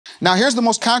Now, here's the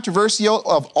most controversial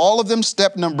of all of them.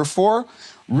 Step number 4,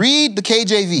 read the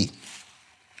KJV.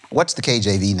 What's the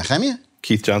KJV, Nehemia?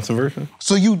 Keith Johnson version.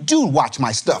 So you do watch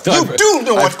my stuff. You do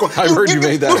know what's going on. I've heard you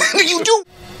made that. You do.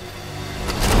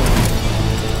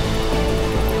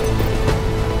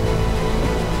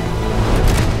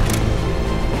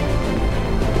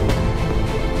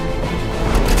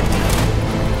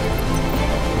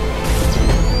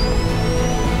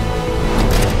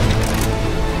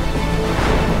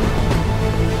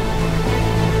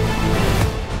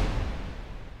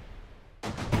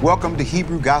 Welcome to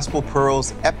Hebrew Gospel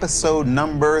Pearls, episode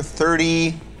number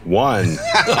 31.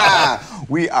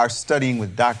 We are studying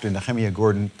with Dr. Nehemia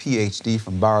Gordon, PhD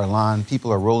from Berean.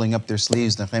 People are rolling up their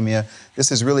sleeves, Nehemia.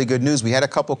 This is really good news. We had a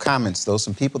couple comments, though,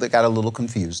 some people that got a little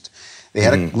confused. They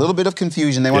had a little bit of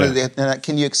confusion. They wanted to,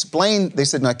 can you explain? They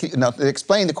said, no, they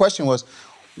explained. The question was,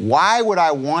 why would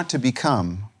I want to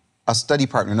become a study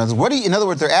partner? In other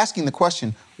words, they're asking the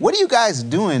question, what are you guys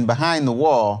doing behind the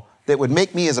wall that would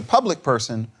make me as a public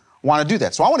person want to do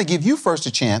that? So I want to give you first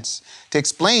a chance to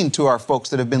explain to our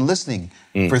folks that have been listening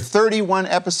for 31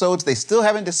 episodes. They still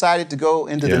haven't decided to go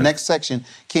into the next section.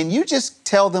 Can you just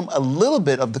tell them a little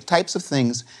bit of the types of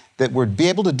things that we'd be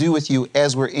able to do with you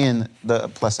as we're in the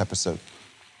Plus episode?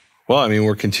 Well, I mean,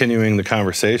 we're continuing the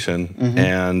conversation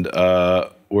and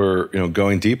we're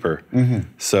going deeper.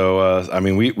 So, I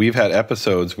mean, we've had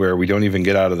episodes where we don't even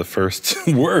get out of the first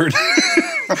word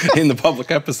in the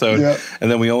public episode, and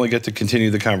then we only get to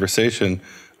continue the conversation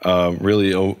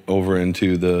really over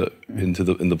into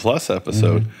the Plus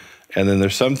episode. And then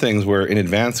there's some things where in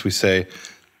advance we say,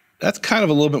 that's kind of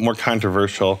a little bit more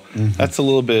controversial. That's a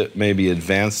little bit maybe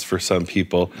advanced for some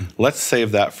people. Let's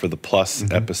save that for the Plus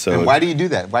episode. And why do you do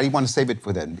that? Why do you want to save it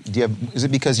for that? Is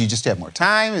it because you just have more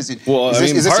time? Is it? Well,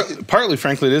 partly,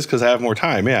 frankly, it is because I have more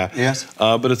time. Yeah. Yes.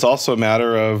 But it's also a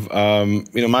matter of,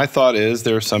 my thought is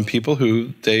there are some people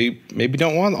who they maybe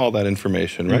don't want all that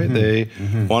information, right? They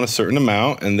want a certain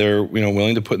amount, and they're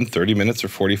willing to put in 30 minutes or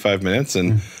 45 minutes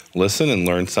and listen and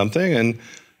learn something. And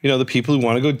the people who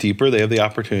want to go deeper, they have the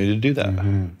opportunity to do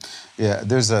that. Yeah,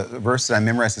 there's a verse that I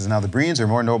memorized. Says, now the Bereans are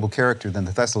more noble character than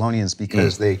the Thessalonians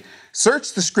because they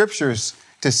search the scriptures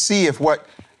to see if what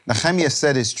Nehemia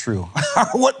said is true,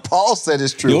 or what Paul said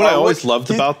is true. You know what I always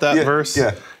loved about that verse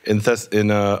about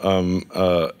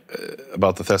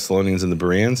the Thessalonians and the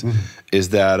Bereans is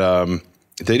that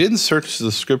they didn't search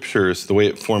the scriptures the way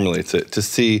it formulates it to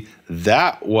see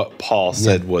that what Paul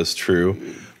said was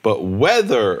true, but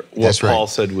whether what Paul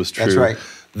said was true,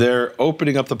 they're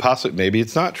opening up the possibility, maybe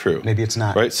it's not true. Maybe it's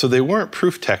not. Right? So they weren't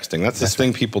proof texting. That's this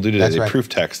thing people do today. They proof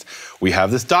text. We have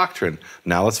this doctrine.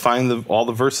 Now let's find all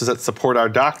the verses that support our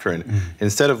doctrine.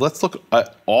 Instead of let's look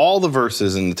at all the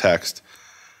verses in the text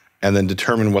and then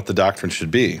determine what the doctrine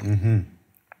should be.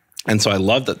 And so I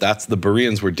love that that's the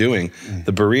Bereans were doing.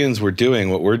 The Bereans were doing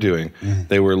what we're doing.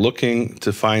 They were looking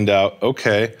to find out,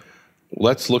 okay,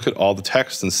 let's look at all the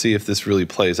text and see if this really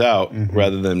plays out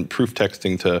rather than proof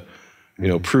texting to,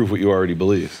 prove what you already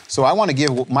believe. So I want to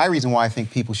give my reason why I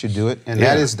think people should do it, and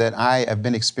that is that I have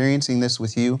been experiencing this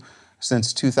with you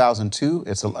since 2002.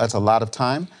 That's a lot of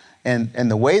time.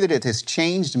 And the way that it has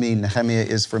changed me, Nehemia,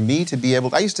 is for me to be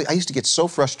able, I used to get so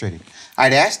frustrated.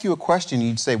 I'd ask you a question,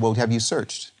 you'd say, well, have you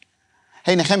searched?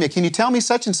 Hey, Nehemia, can you tell me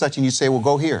such and such? And you'd say, well,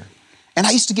 go here. And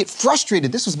I used to get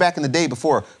frustrated. This was back in the day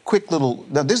before this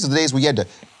is the days where you had to.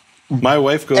 My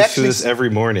wife goes through this every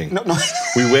morning. No.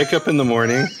 We wake up in the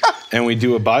morning and we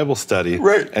do a Bible study.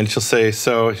 And she'll say,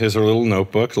 so here's her little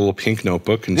notebook, a little pink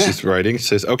notebook, and she's writing. She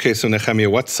says, okay, so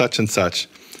Nehemia, what's such and such?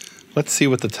 Let's see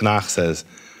what the Tanakh says.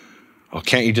 Oh,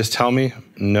 can't you just tell me?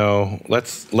 No,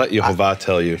 let's let Yehovah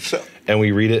tell you. And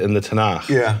we read it in the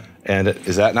Tanakh. And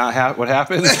is that not what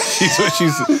happened?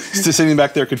 she's sitting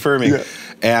back there confirming.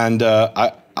 And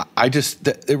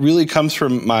it really comes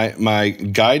from my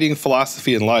guiding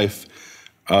philosophy in life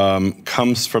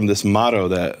comes from this motto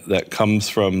that comes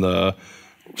from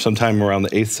sometime around the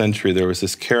 8th century. There was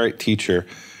this Karaite teacher,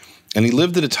 and he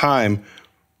lived at a time,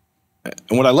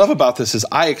 and what I love about this is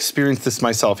I experienced this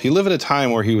myself. He lived at a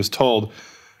time where he was told,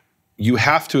 you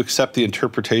have to accept the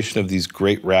interpretation of these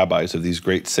great rabbis, of these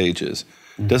great sages.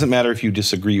 It doesn't matter if you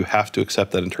disagree, you have to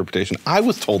accept that interpretation. I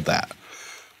was told that.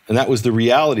 And that was the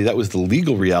reality, that was the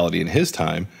legal reality in his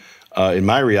time. In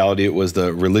my reality, it was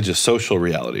the religious social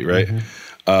reality, right?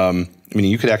 I mean,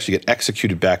 you could actually get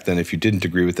executed back then if you didn't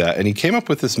agree with that. And he came up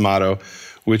with this motto,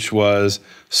 which was,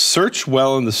 search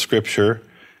well in the scripture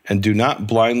and do not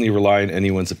blindly rely on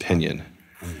anyone's opinion.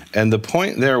 And the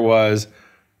point there was,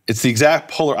 it's the exact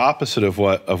polar opposite of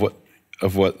what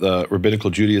the rabbinical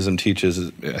Judaism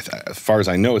teaches. As far as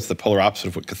I know, it's the polar opposite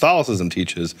of what Catholicism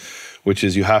teaches, which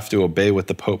is you have to obey what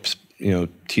the Pope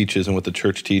teaches and what the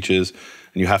church teaches,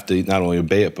 and you have to not only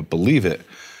obey it but believe it,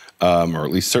 or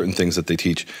at least certain things that they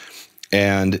teach.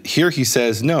 And here he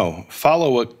says, no,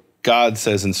 follow what God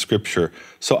says in Scripture.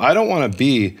 So I don't want to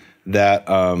be that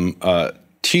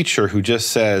teacher who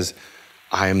just says,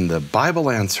 I'm the Bible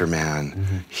answer man.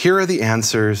 Mm-hmm. Here are the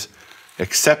answers.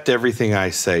 Accept everything I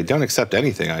say. Don't accept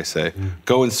anything I say. Mm-hmm.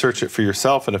 Go and search it for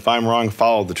yourself. And if I'm wrong,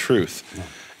 follow the truth. Yeah.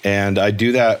 And I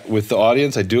do that with the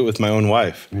audience. I do it with my own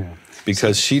wife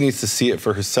because she needs to see it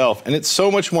for herself. And it's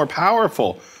so much more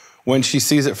powerful when she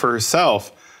sees it for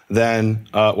herself than,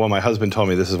 well, my husband told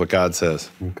me this is what God says.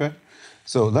 Okay.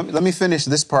 So let me finish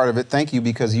this part of it. Thank you,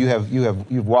 because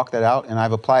you've walked that out, and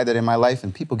I've applied that in my life,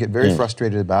 and people get very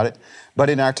frustrated about it. But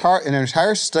in our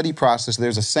entire study process,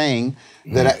 there's a saying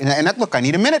that, look, I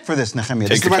need a minute for this, Nehemia.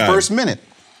 This is my first minute.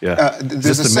 Yeah.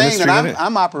 There's a saying that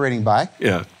I'm operating by,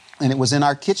 and it was in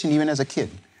our kitchen even as a kid.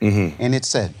 Mm-hmm. And it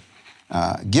said,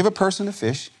 give a person a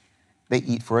fish, they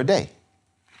eat for a day.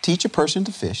 Teach a person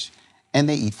to fish, and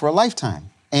they eat for a lifetime.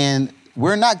 And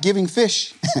we're not giving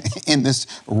fish in this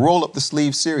roll up the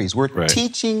sleeve series. We're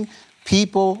teaching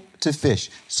people to fish.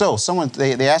 So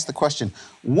they asked the question,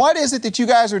 what is it that you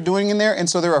guys are doing in there? And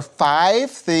so there are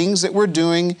 5 things that we're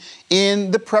doing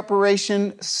in the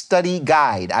preparation study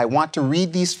guide. I want to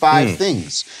read these 5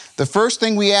 things. The first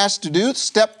thing we asked to do,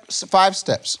 5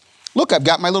 steps. Look, I've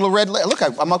got my little red, look,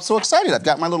 I'm so excited. I've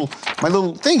got my little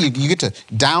thing. You get to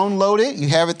download it. You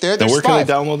have it there. Now, where can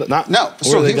they download that?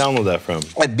 Where do they download that from?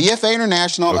 At BFA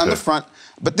International on the front.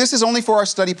 But this is only for our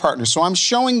study partners. So I'm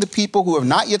showing the people who have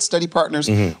not yet study partners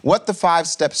what the 5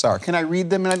 steps are. Can I read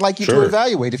them? And I'd like you to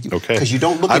evaluate if you, because you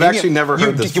don't look at I've actually never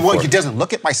heard this before. He doesn't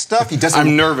look at my stuff. He doesn't.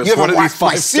 I'm nervous. You haven't what are these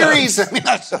 5 series? I mean,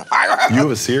 you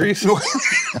have a series?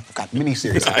 I've got mini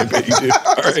series. I bet you do.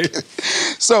 All right.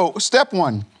 So step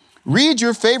 1. Read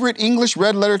your favorite English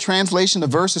red letter translation of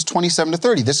verses 27 to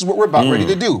 30. This is what we're about ready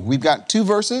to do. We've got 2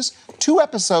 verses, 2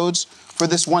 episodes for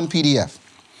this one PDF.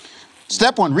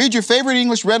 Step 1, read your favorite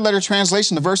English red letter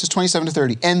translation of verses 27 to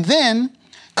 30. And then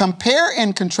compare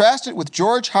and contrast it with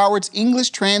George Howard's English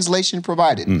translation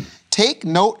provided. Take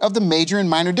note of the major and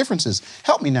minor differences.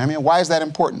 Help me, Nehemia. Why is that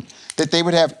important? That they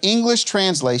would have English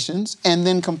translations and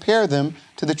then compare them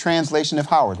to the translation of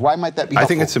Howard. Why might that be helpful? I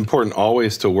think it's important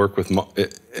always to work with,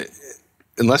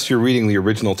 unless you're reading the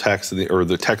original text or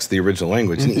the text of the original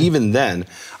language. And even then,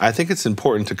 I think it's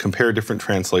important to compare different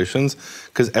translations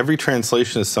because every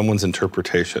translation is someone's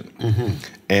interpretation.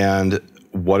 And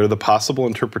what are the possible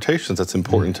interpretations? That's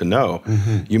important to know.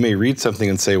 You may read something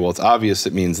and say, well, it's obvious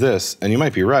it means this, and you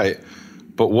might be right.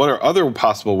 But what are other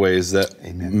possible ways that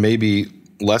may be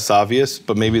less obvious,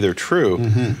 but maybe they're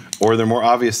true, or they're more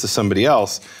obvious to somebody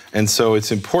else? And so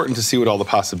it's important to see what all the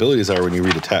possibilities are when you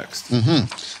read a text.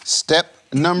 Step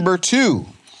number 2.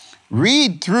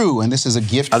 Read through, and this is a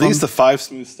gift. Are these the 5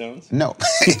 smooth stones? No.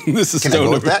 This is Can stone I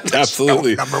go with that?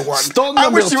 Absolutely. Stone number 1. Stone number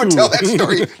 2. I wish you would tell that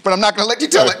story, but I'm not going to let you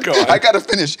tell it. Go on. I got to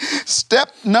finish. Step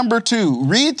number 2.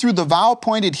 Read through the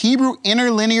vowel-pointed Hebrew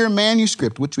interlinear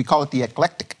manuscript, which we call it the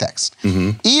eclectic text.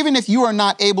 Even if you are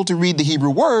not able to read the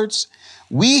Hebrew words,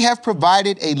 we have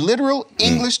provided a literal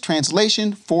English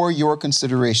translation for your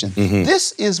consideration.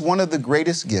 This is one of the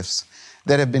greatest gifts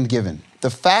that have been given. The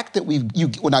fact that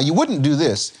now you wouldn't do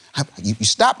this. You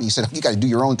stopped me, you said, you got to do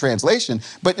your own translation.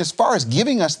 But as far as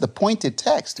giving us the pointed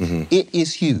text, it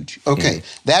is huge. Okay,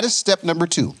 that is step number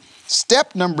 2.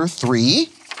 Step number 3,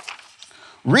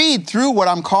 read through what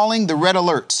I'm calling the red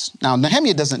alerts. Now,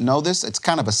 Nehemia doesn't know this. It's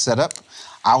kind of a setup.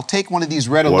 I'll take one of these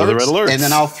red alerts, and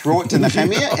then I'll throw it to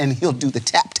Nehemia, and he'll do the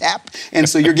tap, tap. And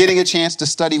so you're getting a chance to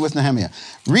study with Nehemia.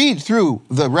 Read through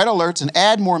the red alerts and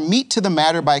add more meat to the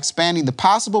matter by expanding the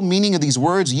possible meaning of these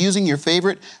words using your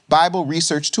favorite Bible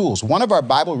research tools. One of our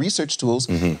Bible research tools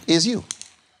is you.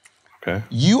 Okay.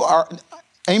 You are...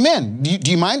 Amen.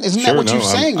 Do you mind? Isn't that what you're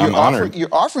saying? I'm honored. You're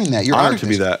offering that. You're honored to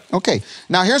be that. Okay.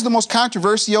 Now, here's the most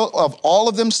controversial of all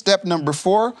of them. Step number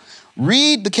 4.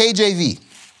 Read the KJV.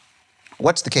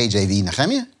 What's the KJV,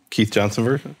 Nehemia? Keith Johnson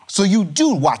version. So you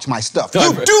do watch my stuff.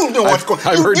 You do know what's going on.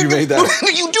 I've heard you made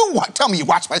that. You do tell me you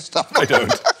watch my stuff. No. I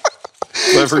don't.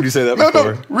 I've heard you say that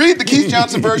before. No. Read the Keith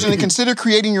Johnson version and consider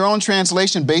creating your own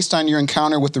translation based on your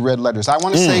encounter with the red letters. I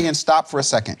want to say and stop for a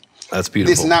second. That's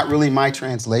beautiful. It's not really my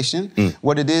translation.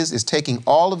 What it is taking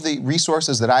all of the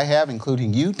resources that I have,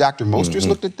 including you. Dr. Moster's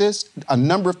looked at this. A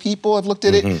number of people have looked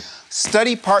at it.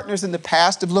 Study partners in the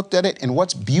past have looked at it. And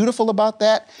what's beautiful about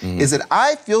that is that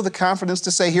I feel the confidence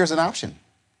to say, here's an option.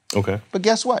 Okay. But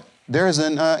guess what? There is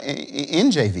an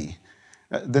NJV.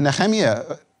 The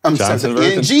Nehemia Johnson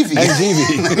version? NGV.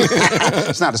 NGV.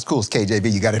 It's not as cool as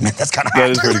KJV, you got to admit. That's kind of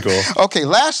hard. That is pretty cool. Okay,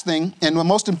 last thing, and the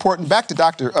most important, back to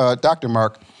Dr.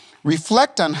 Mark,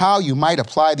 reflect on how you might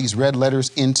apply these red letters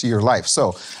into your life.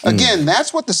 So, again,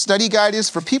 that's what the study guide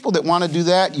is. For people that want to do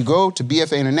that, you go to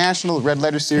BFA International, Red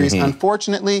Letter Series.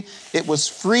 Unfortunately, it was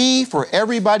free for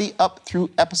everybody up through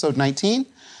episode 19.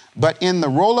 But in the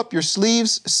Roll Up Your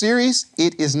Sleeves series,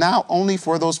 it is now only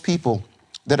for those people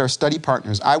that are study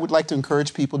partners. I would like to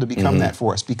encourage people to become that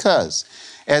for us, because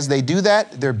as they do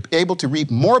that, they're able to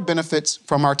reap more benefits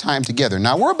from our time together.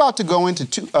 Now, we're about to go into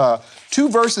two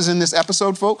verses in this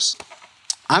episode, folks.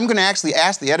 I'm going to actually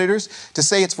ask the editors to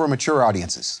say it's for mature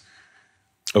audiences.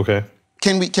 Okay.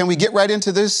 Can we get right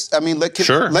into this? I mean,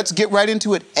 sure. Let's get right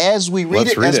into it as we read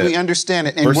it, as we understand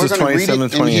it. And Verses we're going to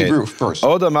read it in Hebrew first.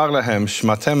 Od amar lahem,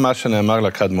 shmatem ma shene'amar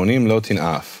lakadmonim lo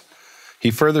tin'af.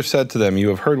 He further said to them, you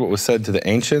have heard what was said to the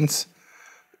ancients,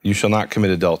 you shall not commit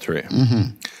adultery.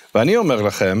 V'ani omer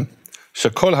lachem,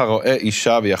 shekol haro'eh isha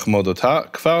v'yachmod ota,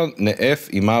 kvar ne'ef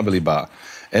ima b'liba.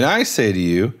 And I say to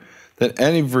you that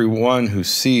everyone who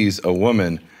sees a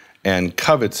woman and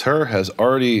covets her has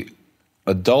already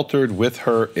adulterated with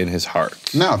her in his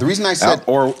heart. Now, the reason I said...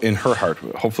 Or in her heart.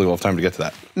 Hopefully we'll have time to get to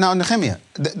that. Now, Nehemia,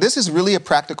 this is really a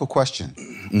practical question.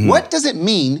 What does it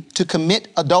mean to commit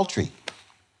adultery?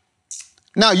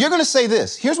 Now, you're going to say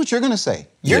this. Here's what you're going to say.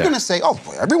 You're going to say, oh,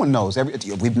 boy, everyone knows.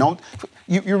 We've known.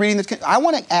 You're reading this. I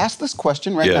want to ask this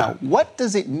question right now. What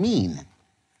does it mean?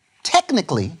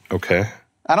 Technically. Okay.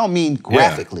 I don't mean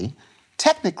graphically.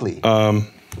 Technically.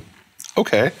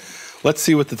 Okay. Let's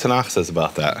see what the Tanakh says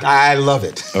about that. I love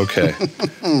it. Okay.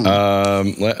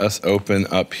 Let us open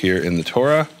up here in the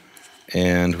Torah.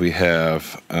 And we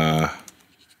have,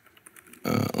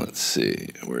 let's see,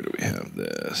 where do we have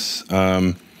this?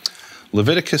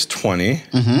 Leviticus 20.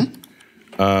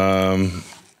 All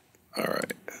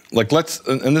right. Like,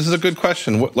 and this is a good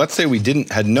question. Let's say we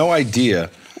had no idea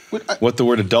what the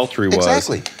word adultery was.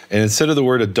 Exactly. And instead of the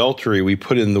word adultery, we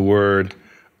put in the word,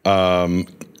 I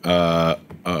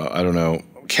don't know,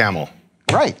 camel.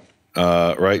 Right.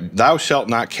 Right. Thou shalt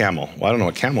not camel. Well, I don't know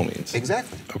what camel means.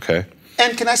 Exactly. Okay.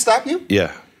 And can I stop you?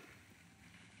 Yeah.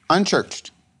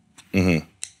 Unchurched.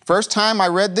 First time I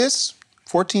read this,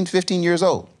 14, 15 years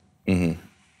old. You're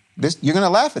going to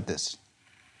laugh at this.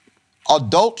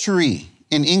 Adultery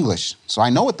in English. So I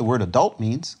know what the word adult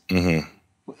means.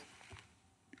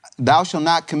 Thou shalt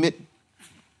not commit.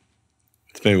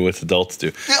 It's maybe what adults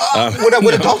do.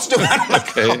 What adults do?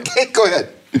 Okay, go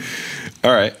ahead.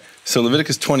 All right. So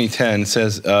Leviticus 20:10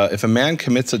 says, if a man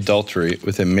commits adultery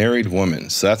with a married woman,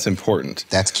 so that's important.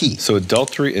 That's key. So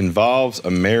adultery involves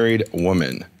a married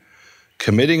woman.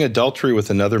 Committing adultery with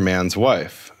another man's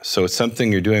wife. So it's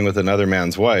something you're doing with another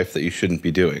man's wife that you shouldn't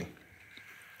be doing.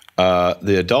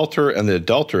 The adulterer and the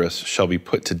adulteress shall be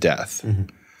put to death.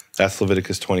 That's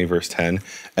Leviticus 20, verse 10.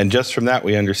 And just from that,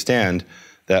 we understand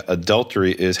that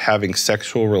adultery is having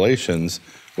sexual relations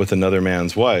with another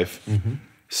man's wife.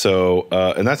 So,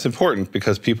 and that's important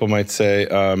because people might say,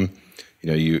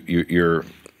 you're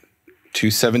two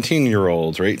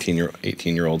 17-year-olds or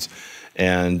 18-year-olds,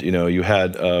 and you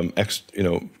had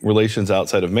relations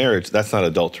outside of marriage. That's not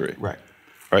adultery. Right.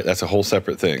 Right. That's a whole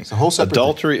separate thing. It's a whole separate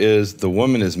adultery thing. Is the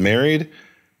woman is married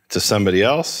to somebody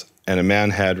else, and a man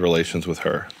had relations with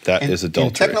her. That is adultery.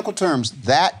 In technical terms,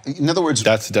 in other words,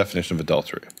 that's the definition of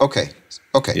adultery. Okay.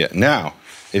 Okay. Yeah. Now,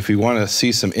 if we want to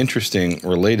see some interesting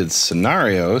related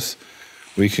scenarios,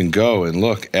 we can go and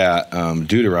look at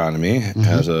Deuteronomy. It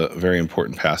has a very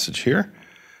important passage here.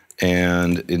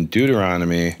 And in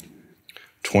Deuteronomy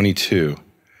 22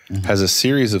 has a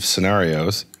series of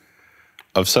scenarios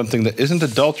of something that isn't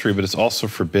adultery, but it's also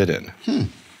forbidden. You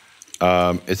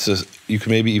can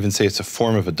maybe even say it's a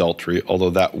form of adultery,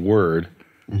 although that word,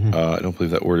 I don't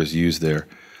believe that word is used there.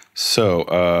 So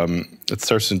it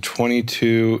starts in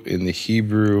 22 in the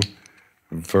Hebrew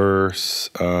verse,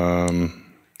 let's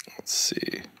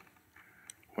see,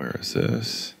 where is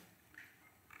this?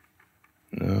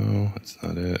 No, that's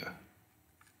not it.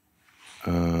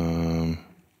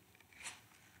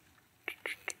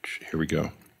 Here we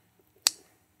go.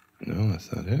 No,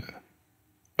 that's not it.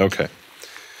 Okay.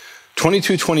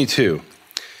 22:22.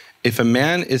 If a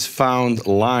man is found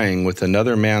lying with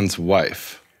another man's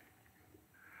wife,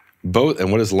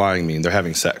 and what does lying mean? They're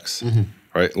having sex,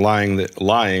 right? Lying,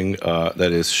 that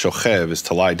is shochev, is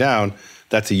to lie down.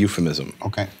 That's a euphemism.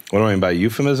 Okay. What do I mean by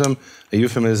euphemism? A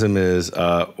euphemism is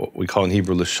what we call in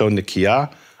Hebrew lashon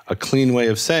nikiyah, a clean way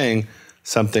of saying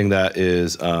something that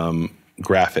is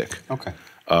graphic. Okay.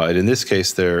 And in this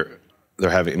case,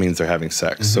 it means they're having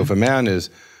sex. So if a man is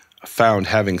found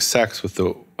having sex with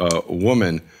a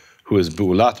woman who is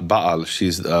bu'ulat Baal,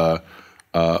 she's a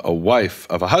wife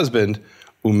of a husband,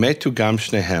 umetu gam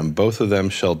shnehem, both of them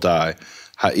shall die.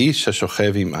 Ha'ish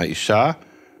hashochev im ha'isha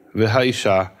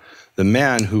v'ha'isha, the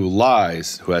man who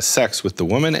lies, who has sex with the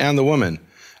woman and the woman,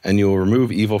 and you will remove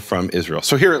evil from Israel.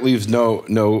 So here it leaves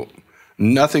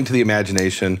nothing to the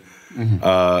imagination.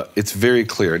 It's very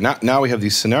clear. Now we have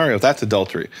these scenarios. That's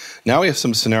adultery. Now we have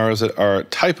some scenarios that are a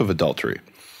type of adultery.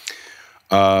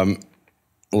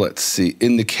 Let's see.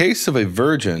 In the case of a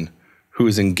virgin who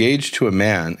is engaged to a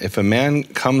man, if a man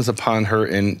comes upon her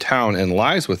in town and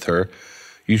lies with her,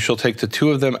 you shall take the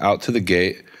two of them out to the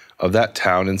gate of that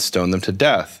town and stone them to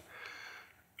death.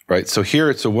 Right? So here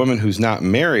it's a woman who's not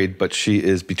married, but she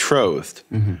is betrothed,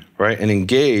 right? And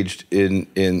engaged in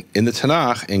the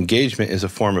Tanakh, engagement is a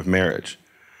form of marriage,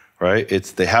 right?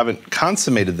 They haven't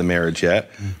consummated the marriage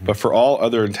yet, but for all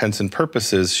other intents and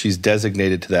purposes, she's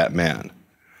designated to that man.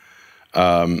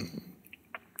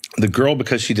 The girl,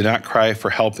 because she did not cry for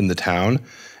help in the town,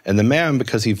 and the man,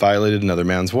 because he violated another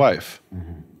man's wife.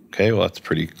 Okay, well, that's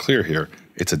pretty clear here.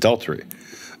 It's adultery.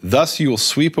 Thus you will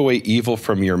sweep away evil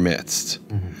from your midst.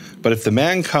 But if the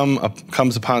man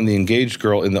comes upon the engaged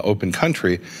girl in the open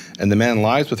country, and the man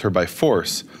lies with her by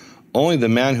force, only the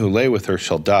man who lay with her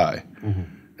shall die.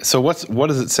 So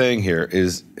what is it saying here?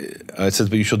 It says,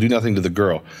 but you shall do nothing to the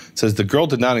girl. It says, the girl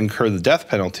did not incur the death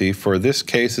penalty, for this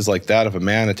case is like that of a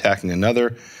man attacking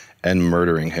another and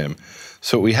murdering him.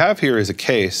 So what we have here is a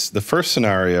case. The first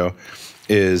scenario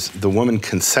is the woman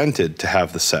consented to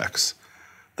have the sex,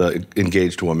 the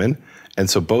engaged woman, and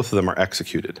so both of them are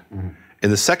executed.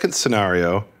 In the second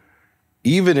scenario,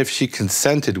 even if she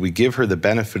consented, we give her the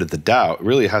benefit of the doubt.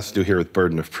 Really, it has to do here with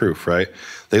burden of proof, right?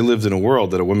 They lived in a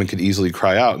world that a woman could easily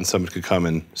cry out and someone could come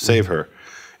and save her.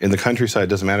 In the countryside, it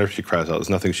doesn't matter if she cries out.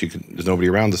 There's nobody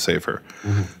around to save her.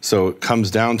 So it comes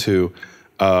down to,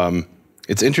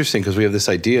 it's interesting because we have this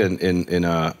idea in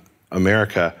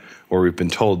America where we've been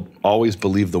told, always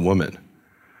believe the woman.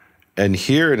 And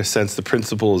here, in a sense, the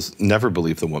principle is never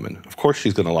believe the woman. Of course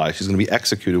she's going to lie. She's going to be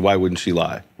executed. Why wouldn't she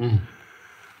lie?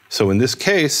 So in this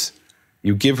case,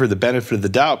 you give her the benefit of the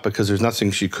doubt because there's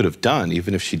nothing she could have done,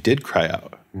 even if she did cry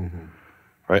out.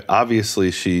 Right?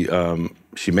 Obviously, she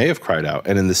may have cried out.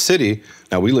 And in the city,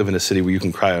 now we live in a city where you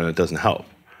can cry out and it doesn't help.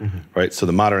 Right? So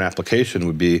the modern application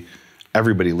would be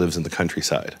everybody lives in the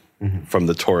countryside from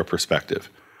the Torah perspective.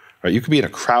 Right? You could be in a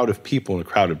crowd of people in a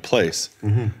crowded place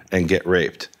and get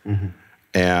raped.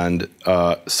 And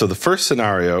so the first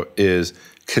scenario is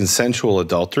consensual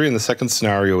adultery, and the second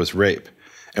scenario is rape.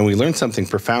 And we learned something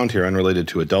profound here unrelated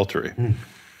to adultery,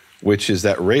 which is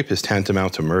that rape is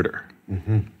tantamount to murder.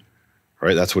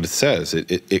 Right? That's what it says.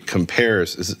 It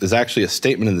compares. There's actually a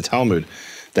statement in the Talmud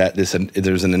that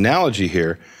there's an analogy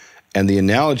here, and the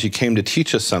analogy came to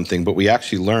teach us something, but we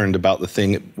actually learned about the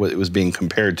thing it was being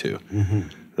compared to.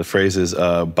 The phrase is,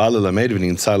 Ba lelamed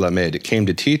v'ninsa lamed. It came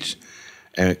to teach,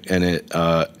 and it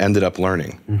ended up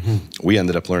learning. We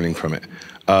ended up learning from it.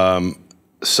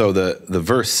 So the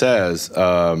verse says,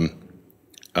 where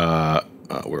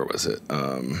was it?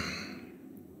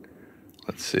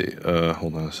 Let's see.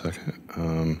 Hold on a second.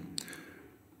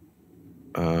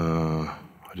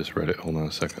 I just read it. Hold on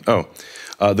a second.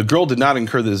 The girl did not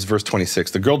incur, this is verse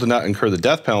 26. The girl did not incur the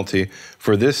death penalty,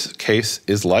 for this case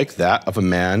is like that of a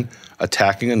man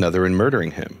attacking another and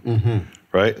murdering him.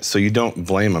 Right? So you don't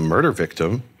blame a murder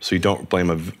victim, so you don't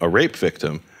blame a rape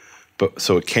victim.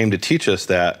 So it came to teach us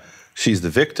that she's the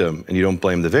victim and you don't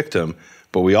blame the victim.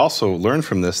 But we also learned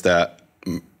from this that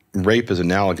rape is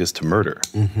analogous to murder,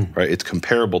 right? It's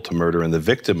comparable to murder, and the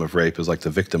victim of rape is like the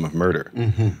victim of murder.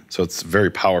 So it's a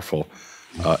very powerful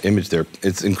image there.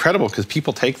 It's incredible because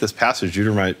people take this passage,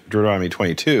 Deuteronomy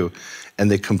 22,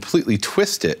 and they completely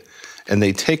twist it, and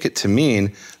they take it to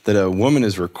mean that a woman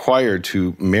is required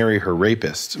to marry her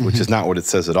rapist, which is not what it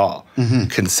says at all.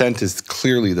 Consent is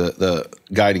clearly the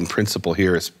guiding principle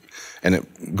here, and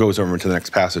it goes over into the next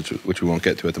passage, which we won't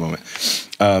get to at the moment.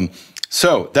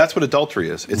 So that's what adultery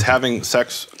is. It's having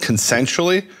sex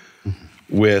consensually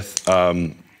with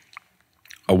a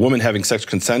woman having sex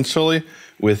consensually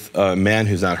with a man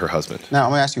who's not her husband. Now,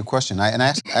 I'm going to ask you a question. I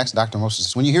asked Dr.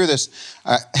 Moses, when you hear this,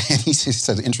 and he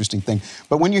says an interesting thing,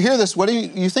 but when you hear this, what do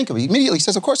you think of? He immediately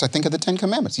says, of course, I think of the Ten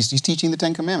Commandments. He's teaching the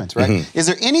Ten Commandments, right? Is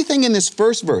there anything in this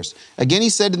first verse? Again, he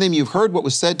said to them, you've heard what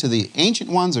was said to the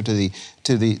ancient ones or to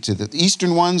the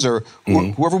Eastern ones or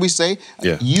whoever we say,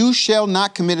 you shall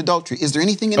not commit adultery. Is there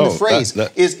anything in the phrase?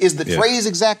 Is the phrase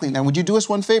exactly? Now, would you do us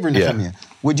one favor, Nehemia?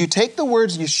 Would you take the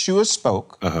words Yeshua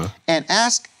spoke and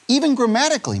ask even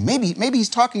grammatically, maybe he's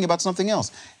talking about something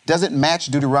else. Does it match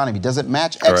Deuteronomy? Does it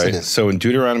match Exodus? All right. So in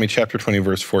Deuteronomy chapter 20,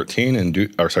 verse 14,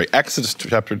 Exodus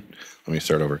chapter, let me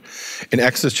start over. In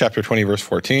Exodus chapter 20, verse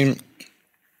 14,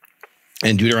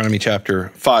 and Deuteronomy chapter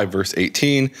 5, verse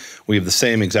 18, we have the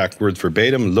same exact words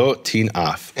verbatim, lo tin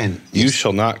af, and you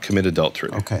shall not commit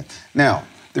adultery. Okay. Now,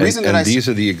 the reason that these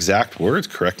are the exact words,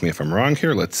 correct me if I'm wrong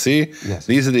here, let's see. Yes.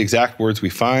 These are the exact words we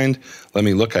find. Let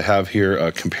me look, I have here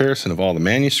a comparison of all the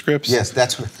manuscripts. Yes,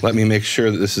 that's what. Let me make sure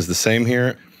that this is the same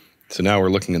here. So now we're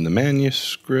looking in the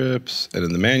manuscripts, and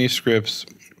in the manuscripts,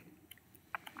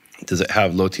 does it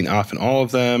have lo tin af in all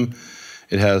of them?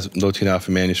 It has lo tin af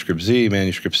in manuscript Z,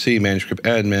 manuscript C, manuscript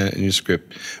N,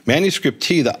 manuscript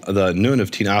T. The nun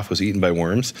of tin af was eaten by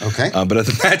worms. Okay. But other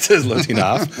than that, it says lo tin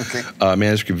af. Okay.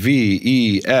 Manuscript V,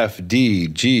 E, F, D,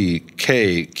 G,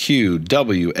 K, Q,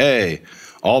 W, A.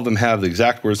 All of them have the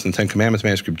exact words in the Ten Commandments.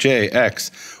 Manuscript J,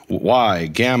 X, Y,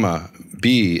 gamma,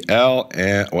 B, L,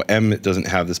 and M. It doesn't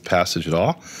have this passage at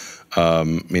all,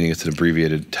 meaning it's an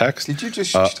abbreviated text. Did you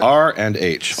just R and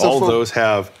H. So all of those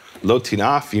have lo tin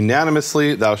af,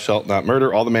 unanimously, thou shalt not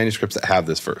murder, all the manuscripts that have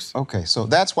this verse. Okay, so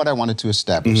that's what I wanted to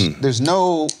establish. There's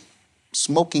no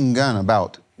smoking gun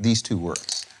about these two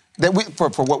words. That we, for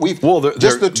what we've,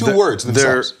 just the two words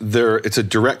themselves. It's a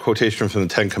direct quotation from the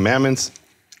Ten Commandments,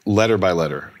 letter by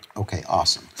letter. Okay,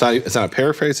 awesome. It's not a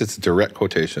paraphrase, it's a direct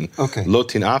quotation. Okay. Lo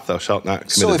tin af, thou shalt not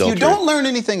commit adultery. So if you don't learn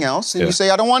anything else, and you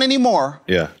say, I don't want any more,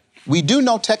 we do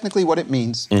know technically what it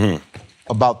means.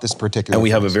 About this particular And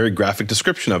we have a very graphic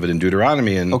description of it in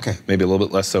Deuteronomy and maybe a little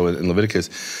bit less so in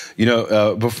Leviticus. You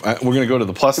know, we're going to go to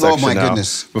the plus section now. Oh, my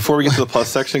goodness. Before we get to the plus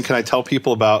section, can I tell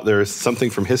people about, there's something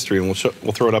from history, and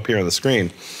we'll throw it up here on the screen.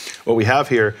 What we have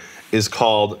here is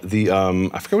called the,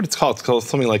 I forget what it's called. It's called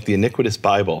something like the Iniquitous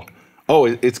Bible. Oh,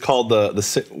 it's called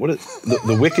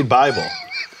the Wicked Bible.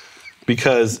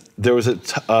 Because there was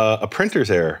a printer's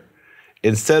error.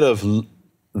 Instead of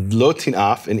lo tin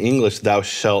af, in English, thou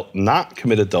shalt not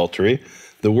commit adultery,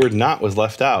 the word not was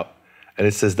left out, and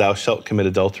it says thou shalt commit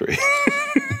adultery.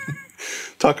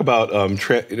 Talk about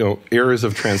errors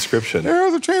of transcription.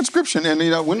 Errors of transcription, and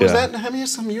when was that, Nehemia?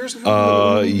 Some years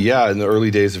ago? Yeah, in the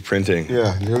early days of printing.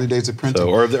 Yeah, the early days of printing.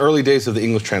 Or the early days of the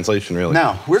English translation, really.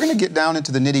 Now, we're going to get down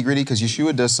into the nitty-gritty because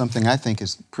Yeshua does something I think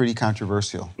is pretty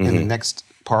controversial. In the next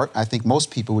part, I think most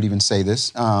people would even say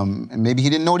this, and maybe he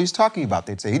didn't know what he's talking about.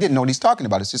 They'd say he didn't know what he's talking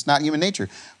about. It's just not human nature.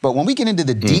 But when we get into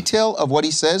the detail of what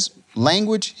he says,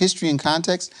 language, history, and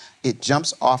context, it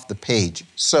jumps off the page.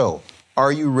 So,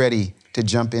 are you ready to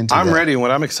jump into that? I'm ready. What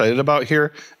I'm excited about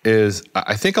here is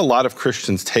I think a lot of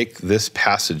Christians take this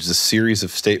passage, this series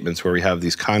of statements where we have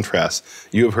these contrasts.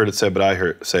 You have heard it said, but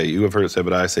I say. You have heard it said,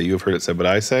 but I say. You have heard it said, but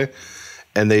I say.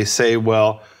 And they say,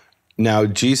 well, now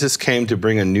Jesus came to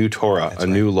bring a new Torah,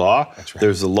 new law. That's right.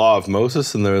 There's the law of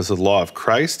Moses and there's the law of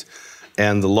Christ.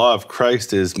 And the law of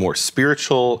Christ is more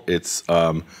spiritual. It's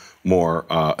more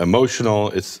emotional.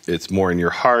 It's more in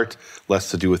your heart,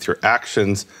 less to do with your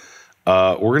actions.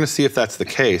 We're going to see if that's the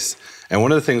case. And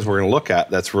one of the things we're going to look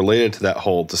at that's related to that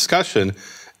whole discussion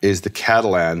is the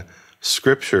Catalan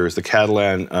scriptures, the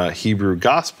Catalan Hebrew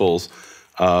Gospels,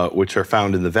 which are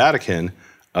found in the Vatican.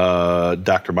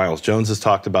 Dr. Miles Jones has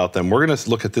talked about them. We're going to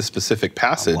look at this specific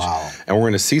passage, and we're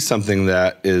going to see something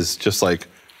that is just like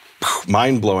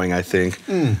mind-blowing, I think,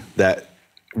 that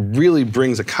really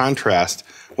brings a contrast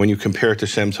when you compare it to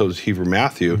Shem Tov's Hebrew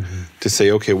Matthew to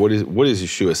say, okay, what is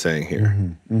Yeshua saying here?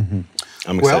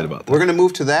 I'm excited about that. We're going to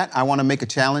move to that. I want to make a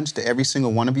challenge to every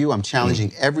single one of you. I'm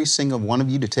challenging every single one of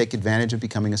you to take advantage of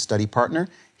becoming a study partner.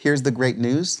 Here's the great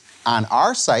news. On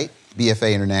our site,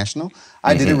 BFA International,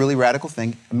 I did a really radical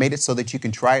thing. I made it so that you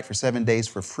can try it for 7 days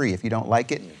for free. If you don't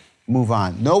like it, move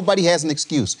on. Nobody has an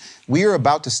excuse. We are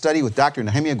about to study with Dr.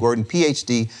 Nehemia Gordon,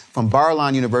 PhD, from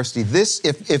Berean University. This,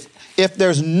 if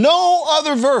there's no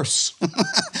other verse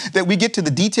that we get to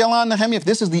the detail on, Nehemia, if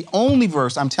this is the only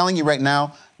verse, I'm telling you right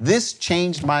now, this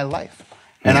changed my life.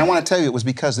 And I want to tell you, it was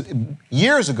because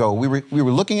years ago, we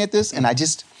were looking at this, and I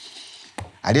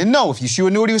didn't know if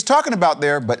Yeshua knew what he was talking about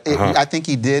there, but I think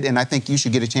he did, and I think you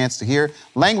should get a chance to hear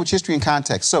language, history, and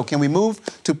context. So can we move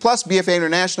to Plus BFA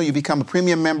International? You become a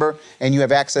premium member, and you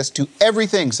have access to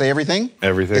everything. Say everything.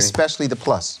 Everything. Especially the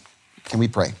Plus. Can we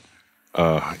pray?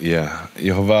 Yeah.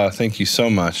 Yehovah, thank you so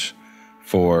much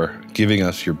for giving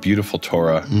us your beautiful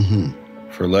Torah,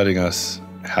 for letting us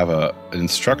have an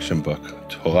instruction book,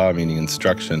 Torah meaning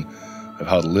instruction, of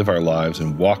how to live our lives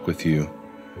and walk with you.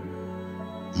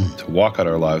 To walk out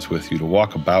our lives with you, to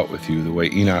walk about with you, the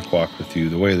way Enoch walked with you,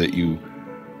 the way that you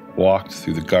walked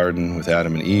through the garden with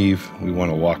Adam and Eve. We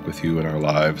want to walk with you in our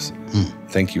lives.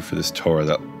 Thank you for this Torah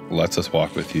that lets us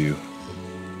walk with you.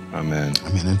 Amen.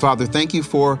 Amen. And Father, thank you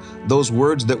for those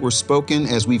words that were spoken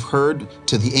as we've heard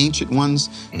to the ancient ones,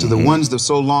 to the ones that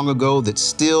so long ago that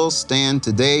still stand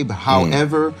today. But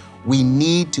however, we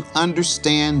need to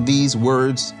understand these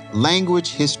words,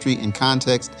 language, history, and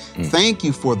context. Thank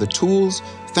you for the tools.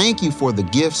 Thank you for the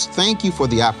gifts. Thank you for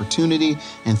the opportunity.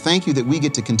 And thank you that we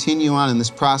get to continue on in this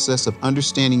process of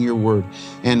understanding your word.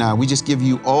 And we just give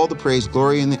you all the praise,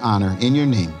 glory, and the honor in your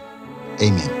name.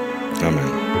 Amen.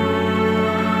 Amen.